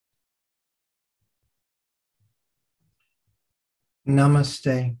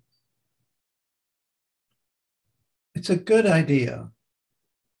Namaste. It's a good idea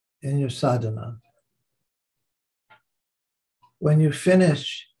in your sadhana. When you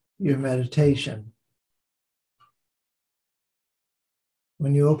finish your meditation,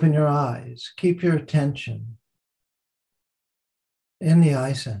 when you open your eyes, keep your attention in the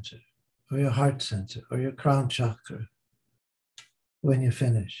eye center or your heart center or your crown chakra when you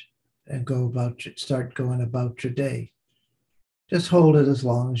finish and start going about your day. Just hold it as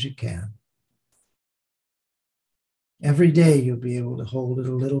long as you can. Every day you'll be able to hold it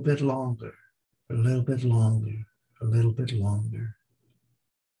a little bit longer, a little bit longer, a little bit longer.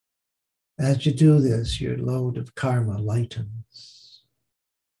 As you do this, your load of karma lightens.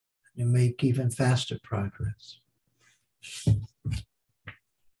 You make even faster progress.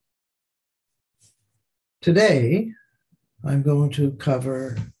 Today, I'm going to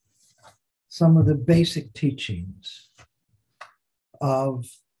cover some of the basic teachings of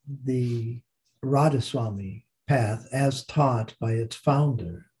the Radha-Soami path as taught by its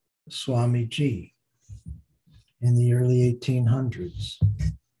founder, Swamiji, in the early 1800s.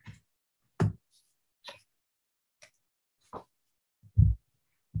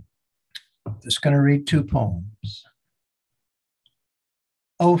 I'm just going to read two poems.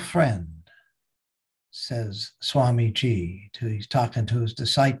 "Oh friend," says Swamiji, he's talking to his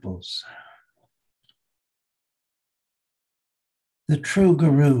disciples, "the true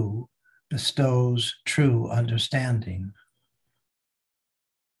guru bestows true understanding,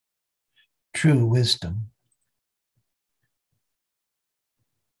 true wisdom,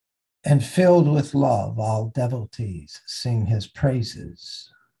 and filled with love, all devotees sing his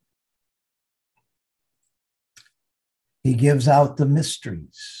praises. He gives out the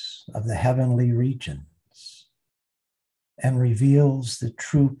mysteries of the heavenly regions and reveals the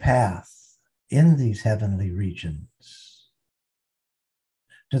true path in these heavenly regions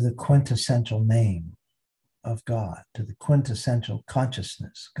to the quintessential name of God, to the quintessential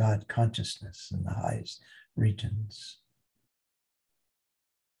consciousness, God consciousness in the highest regions.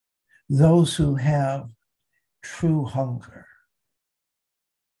 Those who have true hunger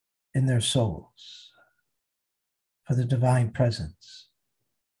in their souls for the divine presence,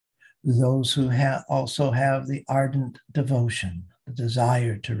 those who also have the ardent devotion, the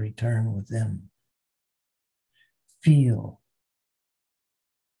desire to return within, feel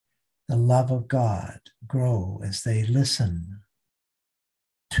the love of God grow as they listen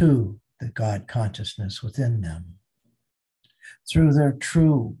to the God consciousness within them through their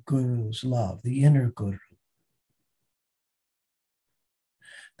true guru's love, the inner guru,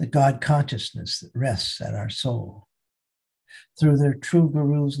 the God consciousness that rests at our soul. Through their true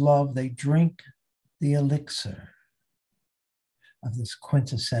guru's love, they drink the elixir of this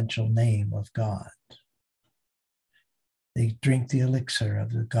quintessential name of God. They drink the elixir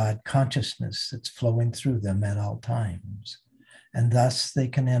of the God consciousness that's flowing through them at all times. And thus they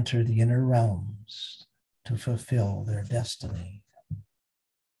can enter the inner realms to fulfill their destiny.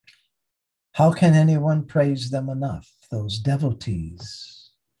 How can anyone praise them enough, those devotees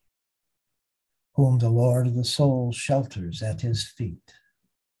whom the Lord of the soul shelters at his feet?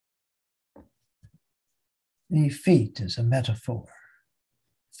 The feet is a metaphor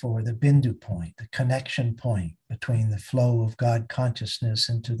for the bindu point, the connection point between the flow of God consciousness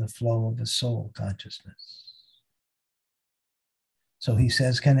into the flow of the soul consciousness. So he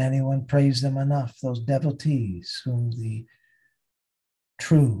says, can anyone praise them enough, those devotees whom the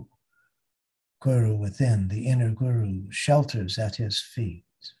true guru within, the inner guru, shelters at his feet?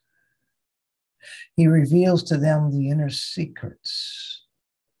 He reveals to them the inner secrets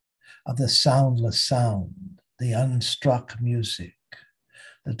of the soundless sound, the unstruck music,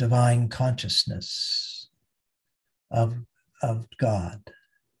 the divine consciousness of God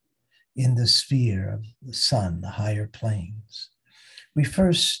in the sphere of the sun, the higher planes.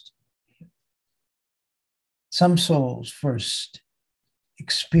 Some souls first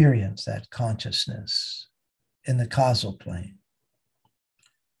experience that consciousness in the causal plane.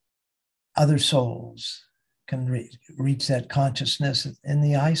 Other souls can reach that consciousness in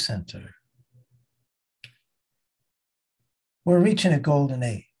the eye center. We're reaching a golden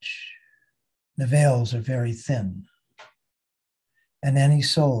age. The veils are very thin. And any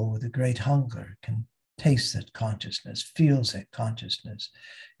soul with a great hunger can taste that consciousness, feels that consciousness.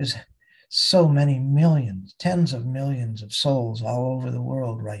 There's so many millions, tens of millions of souls all over the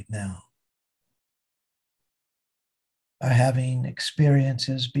world right now are having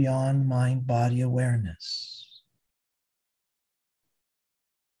experiences beyond mind-body awareness.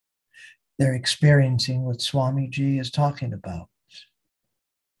 They're experiencing what Swamiji is talking about.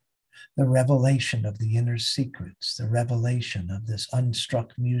 the revelation of the inner secrets, the revelation of this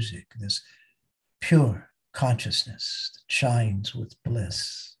unstruck music, this pure consciousness that shines with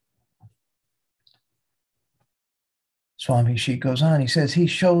bliss. Swami Shi goes on, he says, he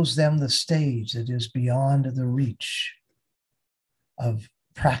shows them the stage that is beyond the reach of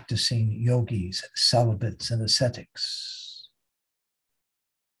practicing yogis, celibates, and ascetics.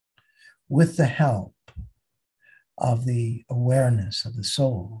 With the help of the awareness of the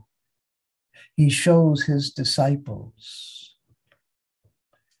soul, he shows his disciples,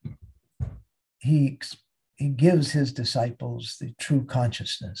 he gives his disciples the true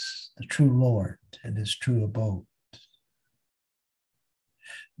consciousness, the true Lord, and his true abode.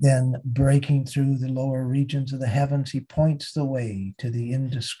 Then, breaking through the lower regions of the heavens, he points the way to the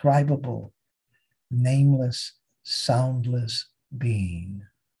indescribable, nameless, soundless being,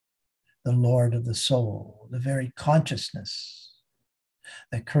 the Lord of the soul, the very consciousness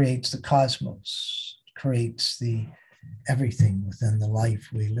that creates the cosmos, creates the everything within the life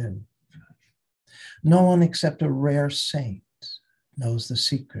we live. No one except a rare saint knows the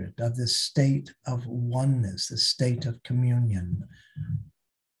secret of this state of oneness, the state of communion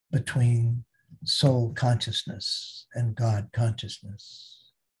between soul consciousness and God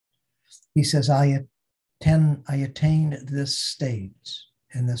consciousness. He says, I attained this state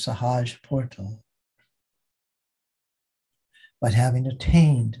in the Sahaj portal. But having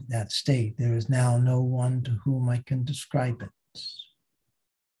attained that state, there is now no one to whom I can describe it.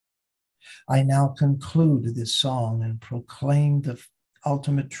 I now conclude this song and proclaim the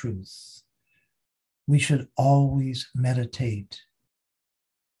ultimate truth. We should always meditate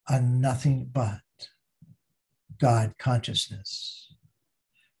on nothing but God consciousness.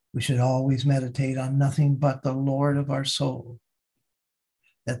 We should always meditate on nothing but the Lord of our soul,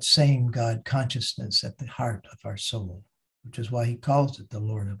 that same God consciousness at the heart of our soul, which is why he calls it the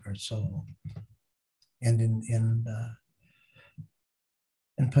Lord of our soul. And in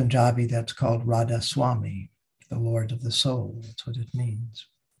Punjabi, that's called Radha Swami, the Lord of the soul. That's what it means.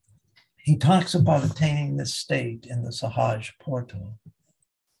 He talks about attaining this state in the Sahaj portal.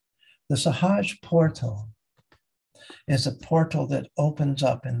 The Sahaj portal is a portal that opens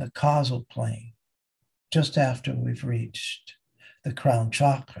up in the causal plane just after we've reached the crown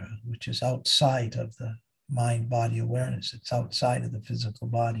chakra, which is outside of the mind-body awareness. It's outside of the physical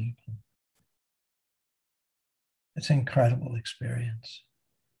body. It's an incredible experience.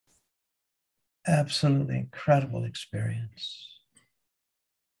 Absolutely incredible experience.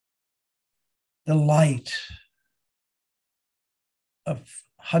 The light of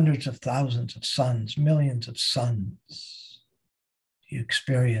hundreds of thousands of suns, millions of suns you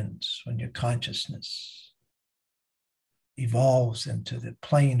experience when your consciousness evolves into the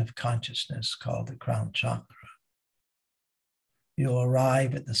plane of consciousness called the crown chakra. You'll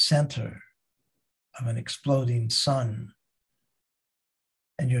arrive at the center of an exploding sun,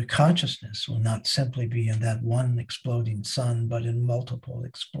 and your consciousness will not simply be in that one exploding sun, but in multiple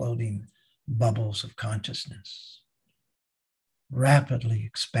exploding bubbles of consciousness, rapidly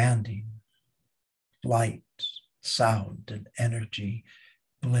expanding light, sound, and energy,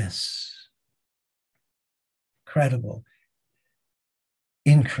 bliss. Incredible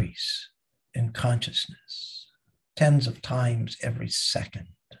increase in consciousness, tens of times every second.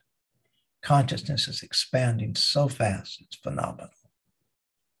 Consciousness is expanding so fast, it's phenomenal.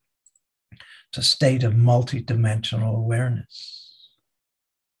 It's a state of multidimensional awareness.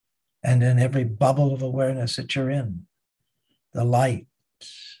 And in every bubble of awareness that you're in, the light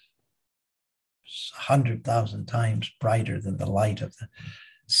is 100,000 times brighter than the light of the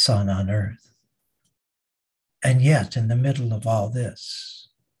sun on earth. And yet, in the middle of all this,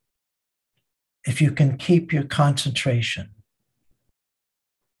 if you can keep your concentration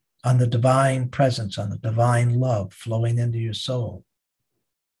on the divine presence, on the divine love flowing into your soul,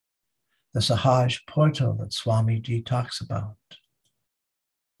 the Sahaj portal that Swamiji talks about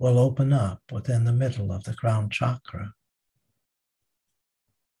will open up within the middle of the crown chakra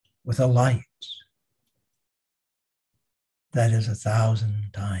with a light that is 1,000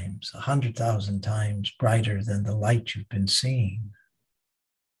 times, 100,000 times brighter than the light you've been seeing.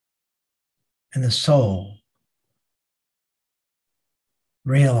 And the soul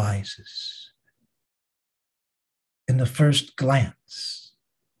realizes in the first glance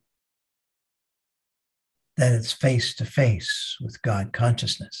that it's face to face with God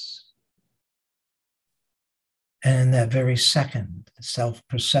consciousness. And in that very second, the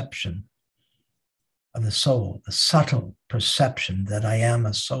self-perception of the soul, the subtle perception that I am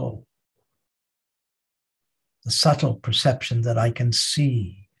a soul, the subtle perception that I can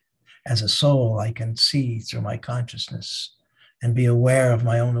see as a soul, I can see through my consciousness and be aware of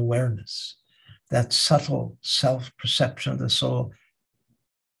my own awareness, that subtle self-perception of the soul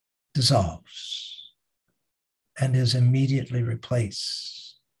dissolves and is immediately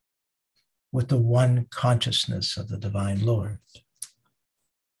replaced with the one consciousness of the divine Lord,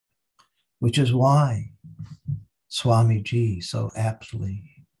 which is why Soami Ji so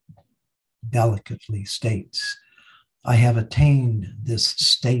aptly, delicately states, I have attained this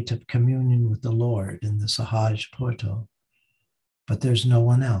state of communion with the Lord in the Sahaj Portal, but there's no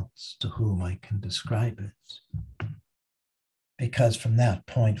one else to whom I can describe it. Because from that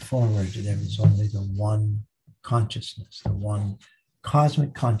point forward, there is only the one consciousness, the one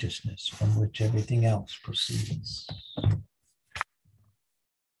cosmic consciousness from which everything else proceeds.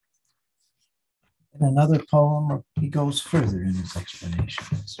 In another poem, he goes further in his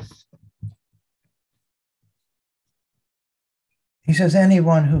explanations. He says,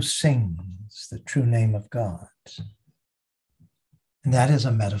 anyone who sings the true name of God, and that is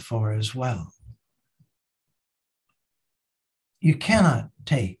a metaphor as well. You cannot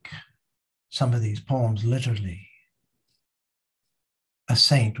take some of these poems literally. A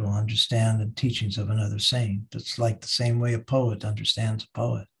saint will understand the teachings of another saint. It's like the same way a poet understands a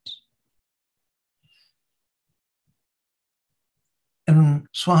poet. And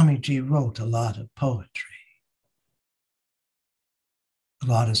Swamiji wrote a lot of poetry, a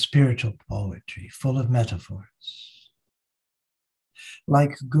lot of spiritual poetry, full of metaphors.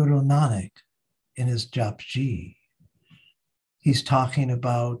 Like Guru Nanak in his Japji, he's talking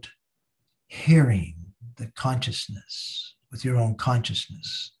about hearing the consciousness with your own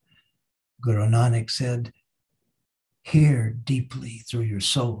consciousness. Guru Nanak said, hear deeply through your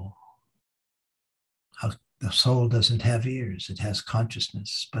soul. How the soul doesn't have ears, it has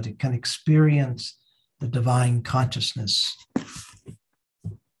consciousness, but it can experience the divine consciousness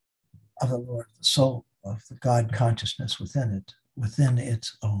of the Lord, the soul, of the God consciousness within it, within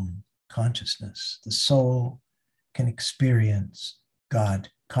its own consciousness. The soul can experience God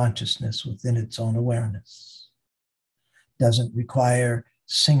consciousness within its own awareness. Doesn't require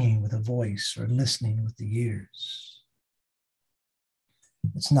singing with a voice or listening with the ears.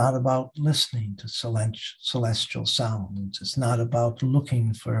 It's not about listening to celestial sounds. It's not about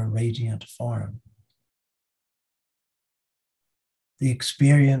looking for a radiant form. The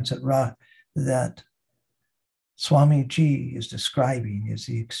experience that Swami Ji is describing is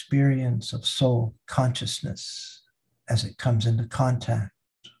the experience of soul consciousness as it comes into contact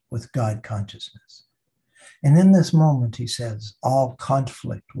with God consciousness. And in this moment, he says, all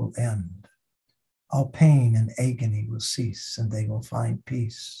conflict will end. All pain and agony will cease, and they will find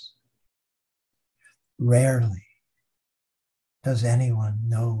peace. Rarely does anyone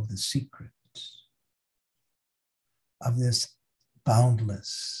know the secret of this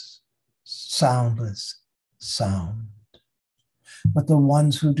boundless, soundless sound. But the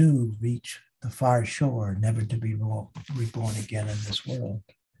ones who do reach the far shore, never to be reborn again in this world.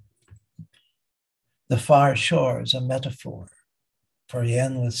 The far shore is a metaphor for the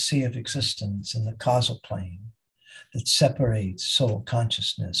endless sea of existence in the causal plane that separates soul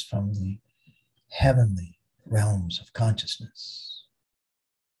consciousness from the heavenly realms of consciousness.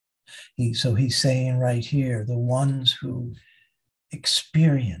 So he's saying right here, the ones who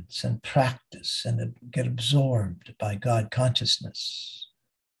experience and practice and get absorbed by God consciousness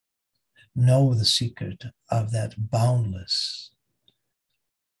know the secret of that boundless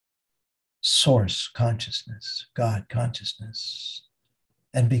source consciousness, God consciousness.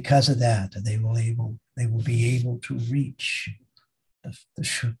 And because of that, they will be able to reach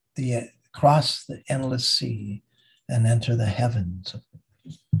across the endless sea and enter the heavens,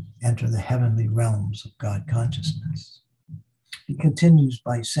 enter the heavenly realms of God consciousness. He continues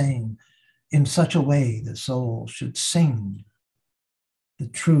by saying, in such a way, the soul should sing the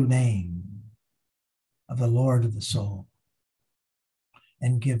true name of the Lord of the soul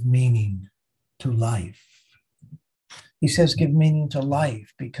and give meaning to life. He says, give meaning to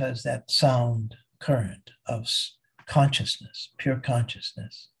life because that sound current of consciousness, pure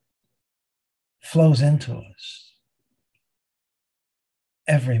consciousness, flows into us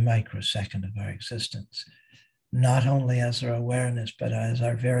every microsecond of our existence, not only as our awareness, but as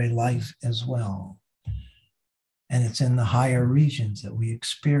our very life as well. And it's in the higher regions that we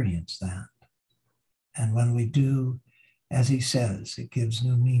experience that. And when we do, as he says, it gives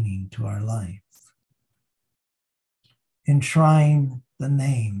new meaning to our life. Enshrine the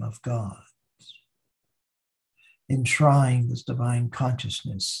name of God. Enshrine this divine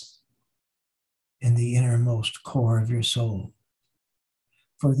consciousness in the innermost core of your soul.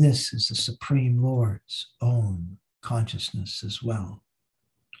 For this is the Supreme Lord's own consciousness as well.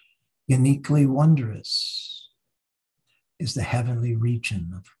 Uniquely wondrous, is the heavenly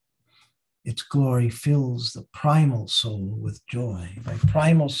region of its glory fills the primal soul with joy. By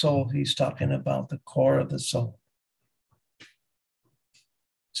primal soul, he's talking about the core of the soul.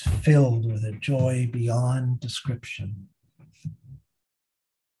 It's filled with a joy beyond description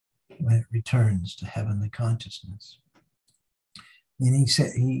when it returns to heavenly consciousness. And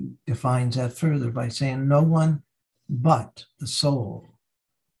he defines that further by saying, no one but the soul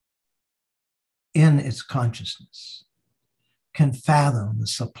in its consciousness can fathom the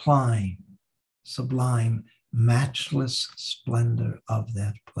sublime, matchless splendor of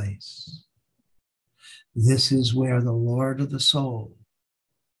that place. This is where the Lord of the soul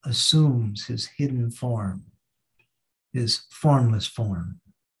assumes his hidden form, his formless form.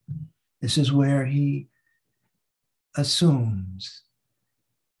 This is where he assumes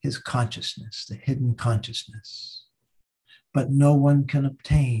his consciousness, the hidden consciousness. But no one can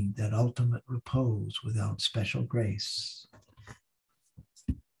obtain that ultimate repose without special grace.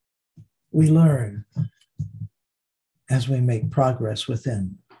 We learn as we make progress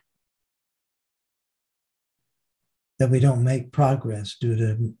within that we don't make progress due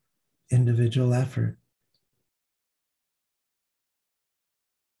to individual effort.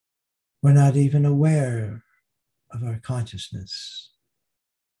 We're not even aware of our consciousness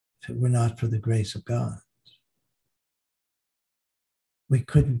if it were not for the grace of God. We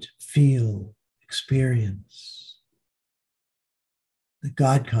couldn't feel, experience the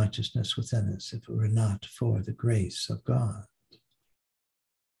God consciousness within us if it were not for the grace of God.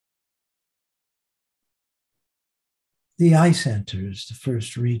 The eye center is the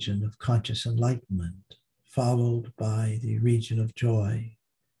first region of conscious enlightenment, followed by the region of joy,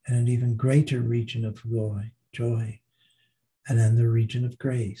 and an even greater region of joy, and then the region of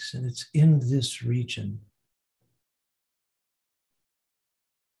grace. And it's in this region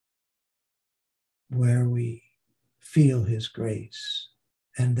where we feel his grace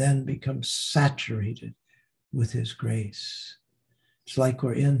and then become saturated with his grace. It's like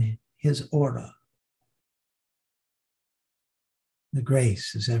we're in his aura. The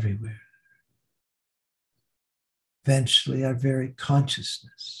grace is everywhere. Eventually, our very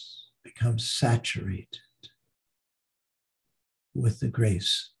consciousness becomes saturated with the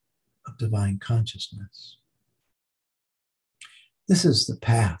grace of divine consciousness. This is the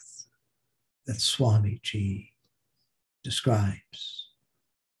path that Swamiji describes.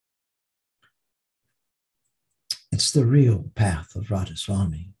 It's the real path of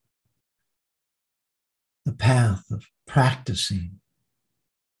Radhaswami, the path of practicing,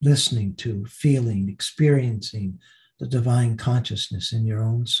 listening to, feeling, experiencing the divine consciousness in your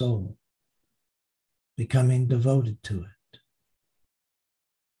own soul, becoming devoted to it,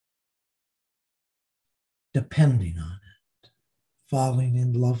 depending on it, falling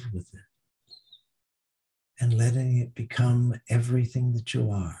in love with it, and letting it become everything that you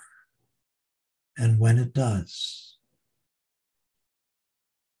are. And when it does,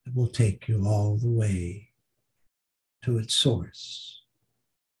 it will take you all the way to its source.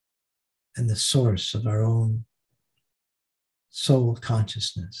 And the source of our own soul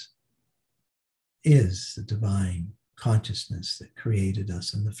consciousness is the divine consciousness that created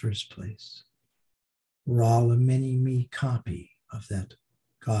us in the first place. We're all a mini-me copy of that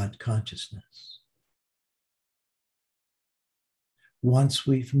God consciousness. Once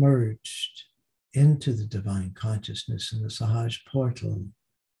we've merged into the divine consciousness in the Sahaj portal,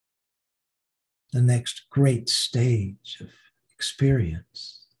 the next great stage of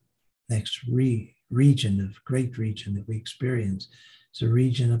experience, next great region that we experience is a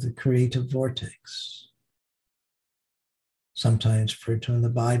region of the creative vortex. Sometimes referred to in the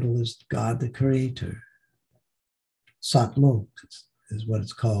Bible as God the Creator. Satlok is what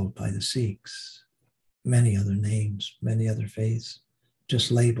it's called by the Sikhs. Many other names, many other faiths,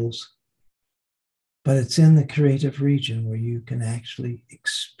 just labels. But it's in the creative region where you can actually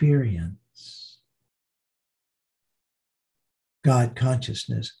experience God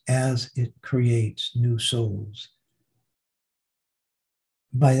consciousness as it creates new souls.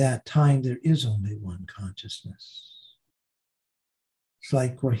 By that time, there is only one consciousness. It's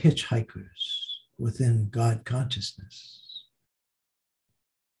like we're hitchhikers within God consciousness.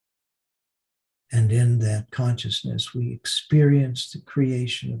 And in that consciousness, we experience the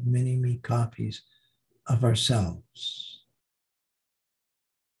creation of many-me copies of ourselves.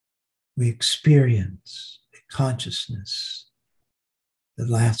 We experience a consciousness that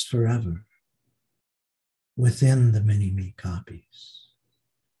lasts forever within the many-me copies.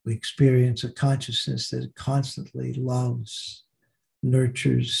 We experience a consciousness that constantly loves,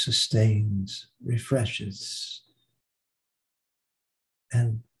 nurtures, sustains, refreshes,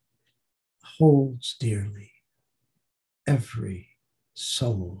 and holds dearly every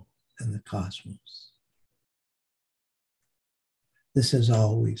soul in the cosmos. This has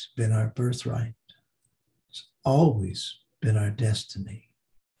always been our birthright. It's always been our destiny.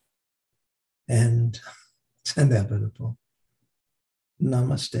 And it's inevitable.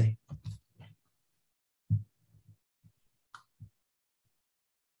 Namaste.